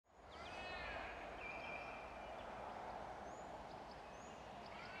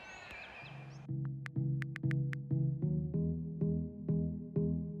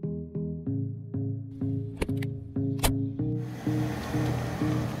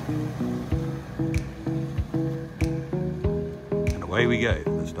And away we go for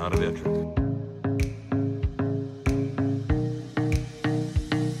the start of our trip.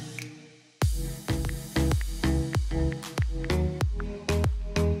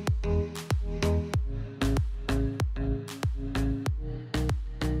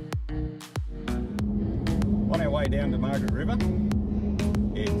 On our way down to Margaret River,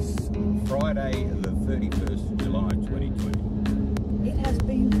 it's Friday the 31st of July 2020. It has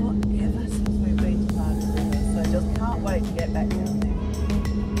been forever since we've been to Margaret River, so just can't wait to get back down there.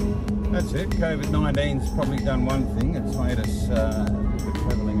 That's it, COVID-19's probably done one thing, it's made us we're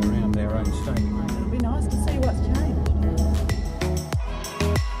travelling around our own state. It'll be nice to see what's changed.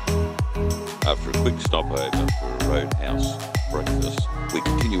 After a quick stopover for a roadhouse breakfast, we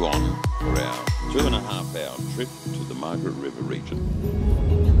continue on for our 2.5-hour trip to the Margaret River region.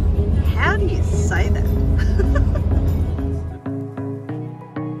 How do you say that?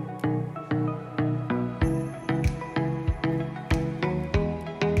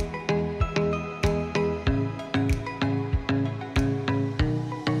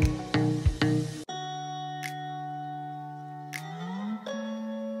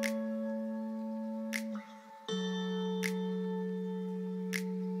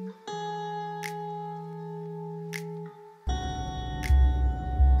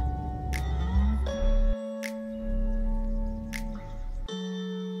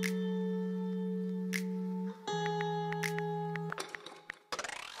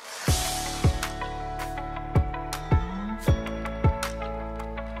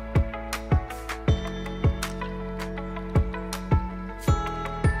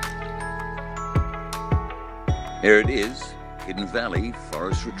 Here it is, Hidden Valley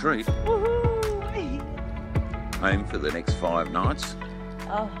Forrest Retreat. Woohoo! Home for the next 5 nights.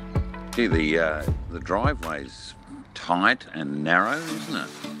 Oh, Gee, the driveway's tight and narrow, isn't it?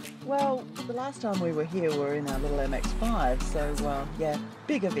 well, the last time we were here we were in our little MX-5, so yeah,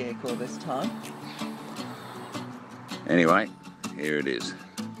 bigger vehicle this time. Anyway, here it is.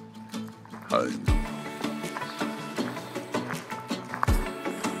 Home.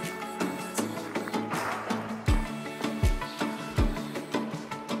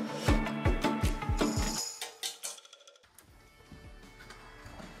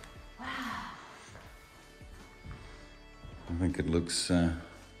 I think it looks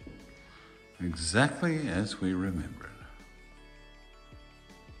exactly as we remember it.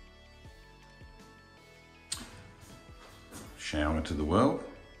 Shower to the well.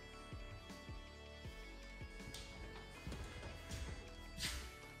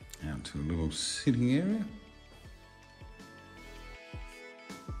 Out to a little sitting area.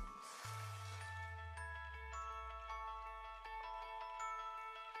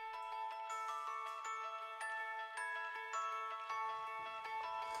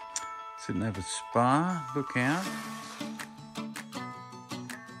 Sit and have a spa, look out.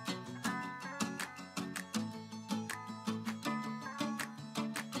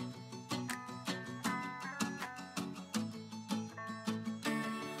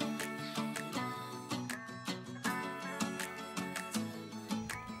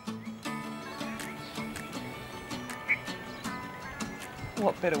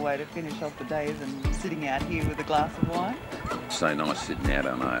 What better way to finish off the day than sitting out here with a glass of wine? So nice sitting out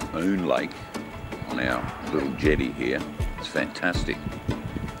on our own lake, on our little jetty here. It's fantastic.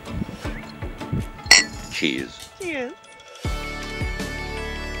 Cheers. Cheers.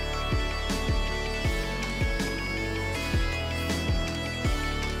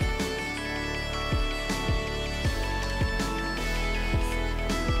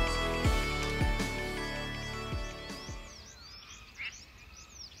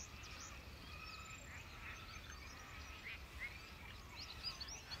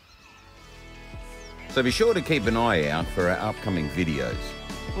 So be sure to keep an eye out for our upcoming videos.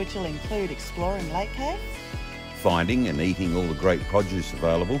 Which will include exploring Lake Cave, Finding and eating all the great produce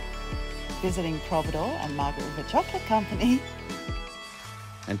available, visiting Providore and Margaret River Chocolate Company,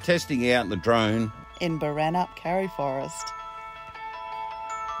 and testing out the drone in Karri Forest.